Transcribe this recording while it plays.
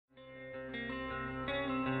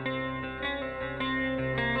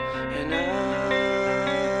And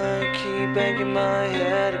I keep banging my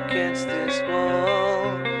head against this wall.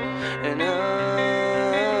 And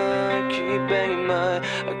I keep banging my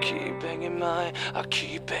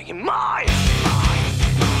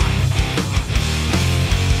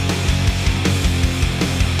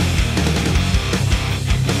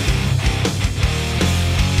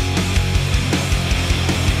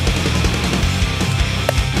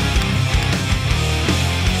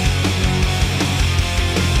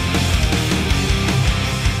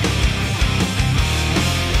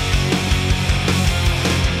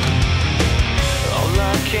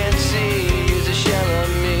can't see is a shell of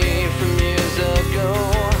me from years ago.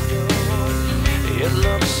 It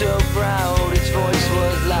looked so proud, its voice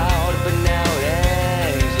was loud, but now it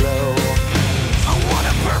hangs low. I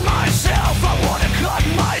wanna burn myself, I wanna cut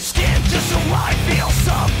my skin just so I feel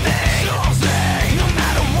something. No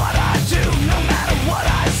matter what I do, no matter what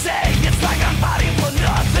I say, it's like I'm fighting for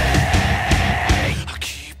nothing. I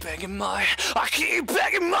keep banging my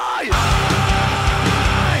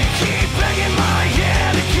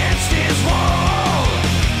head against his wall.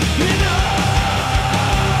 And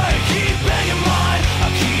I keep banging my I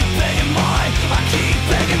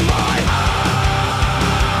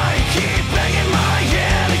keep banging my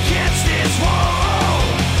head against his wall.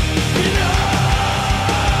 And I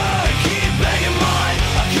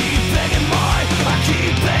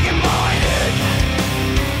keep banging my head.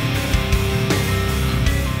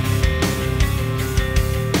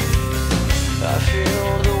 I feel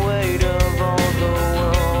the weight of all the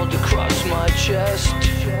world across my chest.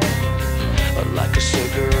 Like a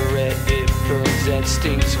cigarette, it burns and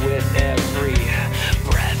stings with every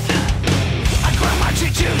breath. I grind my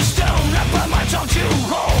cheek to stone, I bite my tongue to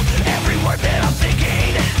hold.